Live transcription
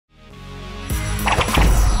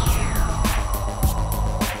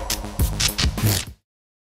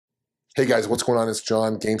Hey guys, what's going on? It's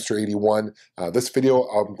John, Gamester81. This video,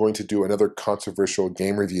 I'm going to do another controversial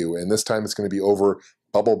game review, and this time it's going to be over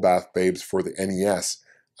Bubble Bath Babes for the NES.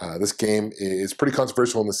 This game is pretty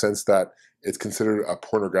controversial in the sense that it's considered a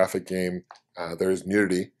pornographic game. There's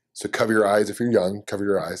nudity, so cover your eyes if you're young, cover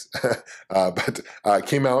your eyes. But it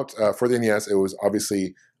came out for the NES. It was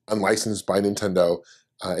obviously unlicensed by Nintendo.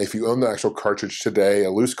 If you own the actual cartridge today,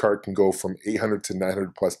 a loose cart can go from $800 to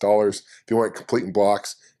 $900 plus. If you want it complete in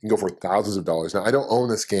blocks, you can go for thousands of dollars. Now, I don't own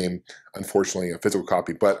this game, unfortunately, a physical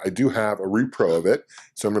copy, but I do have a repro of it.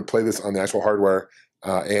 So I'm going to play this on the actual hardware,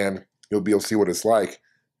 and you'll be able to see what it's like.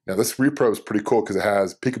 Now, this repro is pretty cool because it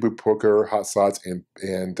has Peekaboo Poker, Hot Slots,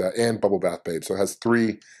 and Bubble Bath Babe. So it has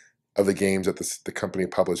 3 of the games that the company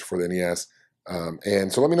published for the NES.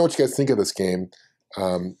 And so let me know what you guys think of this game.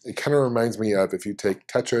 It kind of reminds me of if you take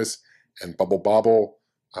Tetris and Bubble Bobble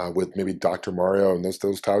with maybe Dr. Mario and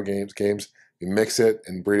those style games, you mix it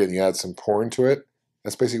and breed it and you add some porn to it.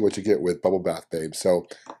 That's basically what you get with Bubble Bath Babe. So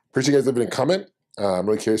appreciate you guys leaving a comment. I'm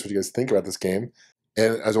really curious what you guys think about this game.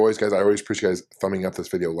 And as always, guys, I always appreciate you guys thumbing up this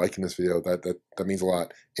video, liking this video. That means a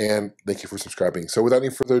lot. And thank you for subscribing. So without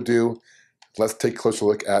any further ado, let's take a closer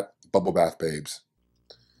look at Bubble Bath Babes.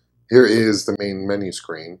 Here is the main menu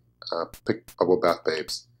screen. Pick Bubble Bath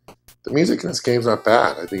Babes. The music in this game is not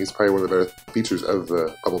bad. I think it's probably one of the better features of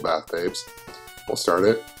the Bubble Bath Babes. We'll start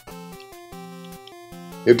it.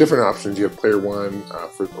 You have different options. You have player 1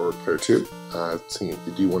 or player 2. Do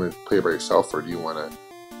you want to play it by yourself, or do you want to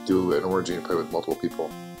do an origin and play with multiple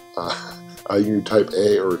people? You can do type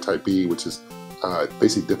A or type B, which is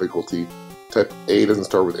basic difficulty. Type A doesn't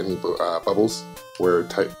start with any bubbles, where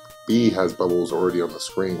type B has bubbles already on the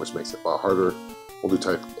screen, which makes it a lot harder. We'll do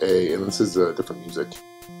type A, and this is different music.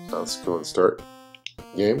 Let's go and start the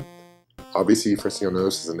game. Obviously, first thing you'll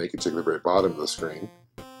notice is a naked chick at the very bottom of the screen.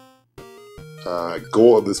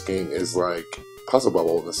 Goal of this game is like Puzzle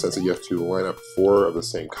Bubble in the sense that you have to line up 4 of the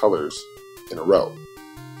same colors in a row.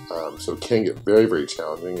 So it can get very, very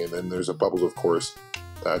challenging. And then there's bubbles, of course,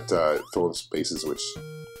 that fill in spaces, which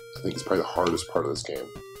I think is probably the hardest part of this game.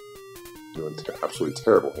 Doing absolutely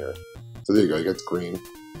terrible here. So there you go. You got the green.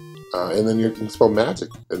 And then you can spell magic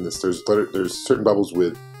in this. There's certain bubbles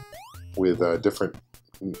with different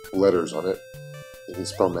letters on it. You can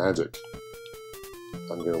spell magic.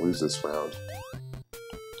 I'm gonna lose this round.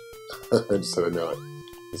 I just said I know it.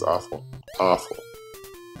 It's awful. Awful.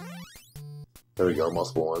 There we go,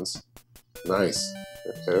 multiple ones. Nice.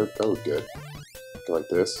 Okay, that was good. Go like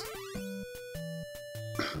this.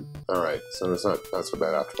 Alright, so it's not so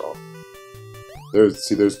bad after all. There's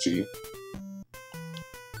G.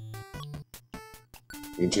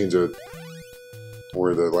 You can change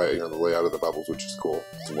where the layout of the bubbles, which is cool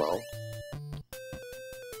as well.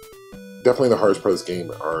 Definitely the hardest part of this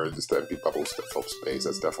game are just the empty bubbles that fill up space.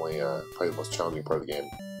 That's definitely probably the most challenging part of the game.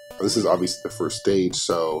 This is obviously the first stage,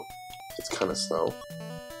 so it's kind of slow.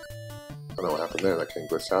 I don't know what happened there. That kind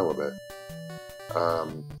of glitched out a little bit.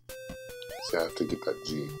 So I have to get that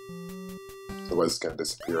G. Otherwise it's going to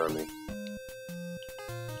disappear on me.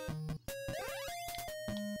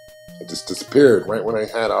 It just disappeared right when I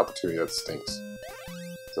had opportunity. That stinks.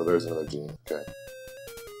 So there's another G. Okay.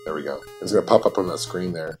 There we go. It's going to pop up on that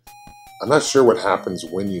screen there. I'm not sure what happens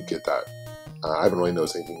when you get that. I haven't really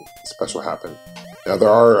noticed anything special happen. Now there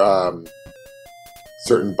are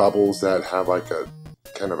certain bubbles that have like a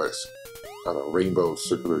kind of a rainbow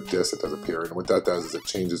circular disc that does appear, and what that does is it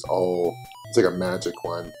changes all. It's like a magic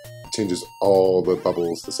one. It changes all the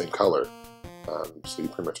bubbles the same color, so you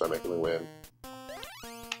pretty much automatically win.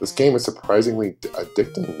 This game is surprisingly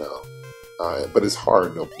addicting though, but it's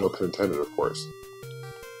hard. No pun intended, of course.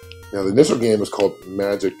 Now, the initial game was called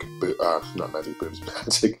Magic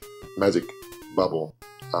Bubble,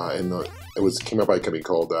 and it came out by a company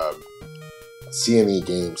called CNE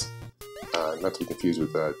Games, not to be confused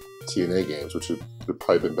with TNA Games, which would have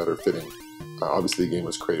probably been better fitting. Obviously, the game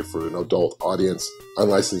was created for an adult audience,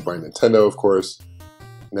 unlicensed by Nintendo, of course.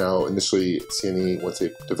 Now, initially, CNE, once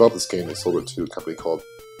they developed this game, they sold it to a company called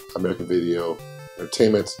American Video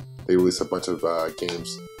Entertainment. They released a bunch of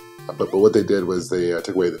games. But what they did was they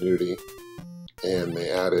took away the nudity, and they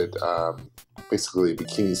added basically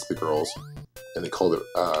bikinis to the girls, and they called it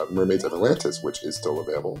Mermaids of Atlantis, which is still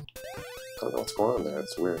available. I don't know what's going on there.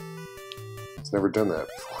 It's weird. It's never done that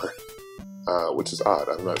before, which is odd.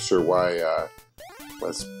 I'm not sure why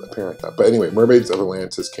it's appearing like that. But anyway, Mermaids of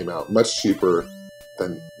Atlantis came out much cheaper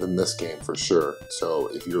than this game for sure. So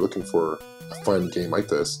if you're looking for a fun game like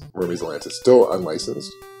this, Mermaids of Atlantis, still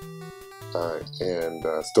unlicensed. And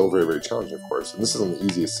still very, very challenging, of course. And this is on the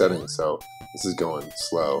easiest setting, so this is going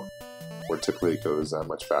slow, where typically it goes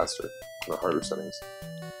much faster on the harder settings.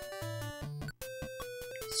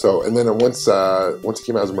 So, and then once it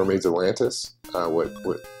came out as Mermaids Atlantis, what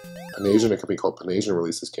Panasian, a company called Panasian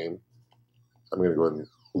released this game. I'm going to go ahead and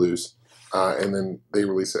lose. And then they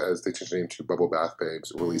released it as, they changed the name to Bubble Bath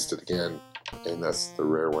Babes, released it again, and that's the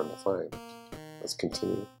rare one to find. Let's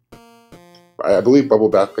continue. I believe Bubble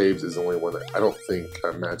Bath Babes is the only one that, I don't think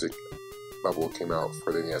Magic Bubble came out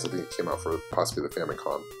for the NES. I think it came out for possibly the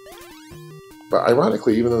Famicom. But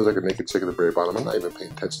ironically, even though there's like a naked chick at the very bottom, I'm not even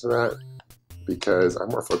paying attention to that because I'm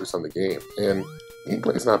more focused on the game. And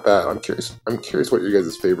gameplay is not bad. I'm curious what your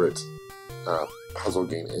guys' favorite puzzle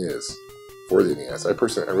game is for the NES. I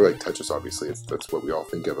really like Tetris, obviously. That's what we all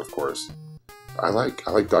think of course. I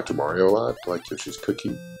like Dr. Mario a lot. I like Yoshi's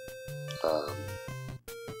Cookie. A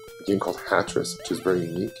game called Hatris, which is very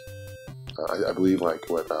unique. I believe like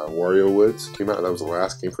what Wario Woods came out. That was the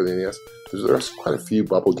last game for the NES. There's quite a few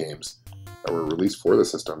bubble games that were released for the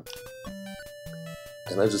system,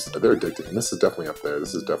 and they're addicting. And this is definitely up there.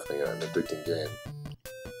 This is definitely an addicting game.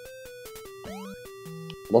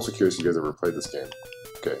 I'm also curious if you guys ever played this game.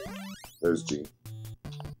 Okay, there's G.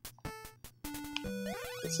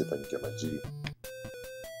 Let's see if I can get my G.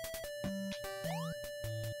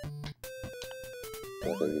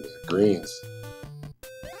 I'm gonna get the greens. Are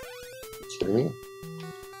you kidding me?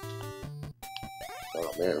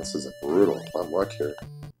 Oh man, this is brutal. I'm luck here.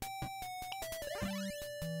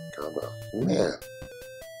 Combo. Man.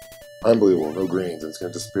 Unbelievable. No greens. It's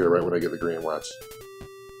going to disappear right when I get the green. Watch.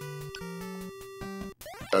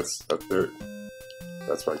 That's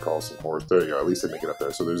what I call some horse. There you go. At least they make it up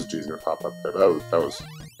there. So there's a G's going to pop up there. That was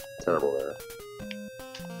terrible there.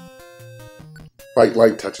 Like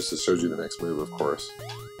Tetris, just shows you the next move, of course.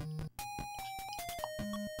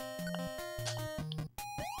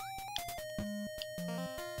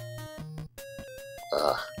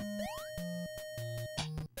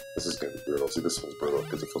 This is going to be brutal. See, this one's brutal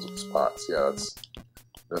because it fills up the spots. Yeah, that's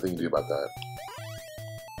nothing you can do about that.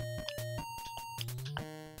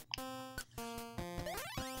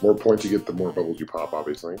 The more points you get, the more bubbles you pop,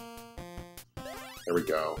 obviously. There we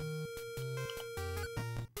go.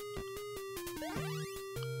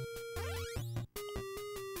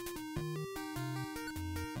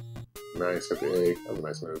 Nice, got the A. That was a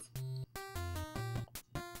nice move.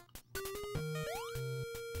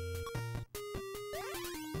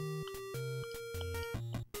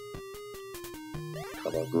 How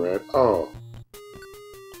about red? Oh,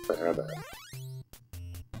 if I had that.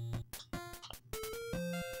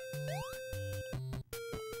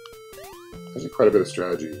 There's quite a bit of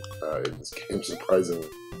strategy in this game, surprisingly.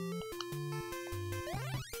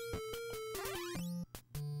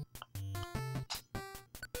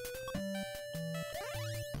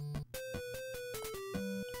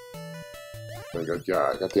 There we go.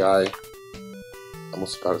 Yeah, I got the eye.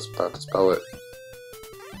 Almost about to spell it.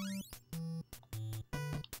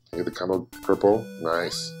 I get the combo purple.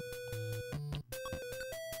 Nice.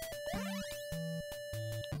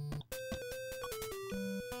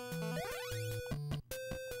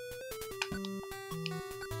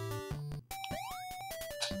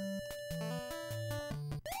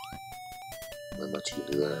 Not much you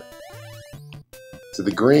can do there. So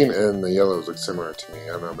the green and the yellows look similar to me. I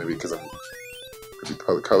don't know, maybe because I'm pretty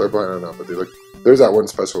colorblind. I don't know, but they look. There's that one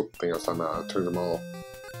special thing I was talking about. It turns them all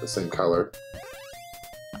the same color.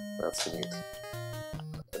 That's neat.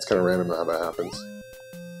 It's kind of random how that happens.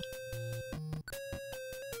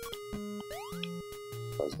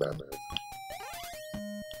 That was a bad move.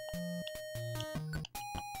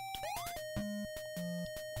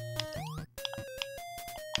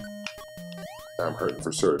 I'm hurting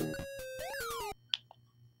for certain.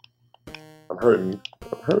 I'm hurting.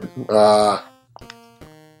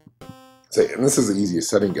 And this is the easiest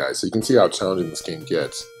setting, guys, so you can see how challenging this game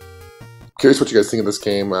gets. Curious what you guys think of this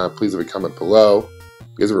game. Please leave a comment below. If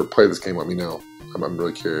you guys ever play this game, let me know. I'm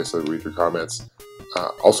really curious. I'll read your comments.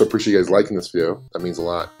 Also appreciate you guys liking this video. That means a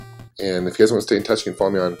lot. And if you guys want to stay in touch, you can follow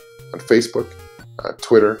me on Facebook,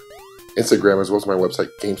 Twitter, Instagram, as well as my website,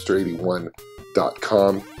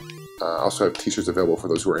 Gamester81.com. I also have t-shirts available for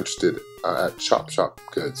those who are interested at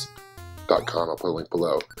shopshopgoods.com. I'll put a link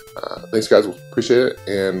below. Thanks, guys. Appreciate it.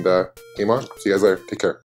 And game on. See you guys later. Take care.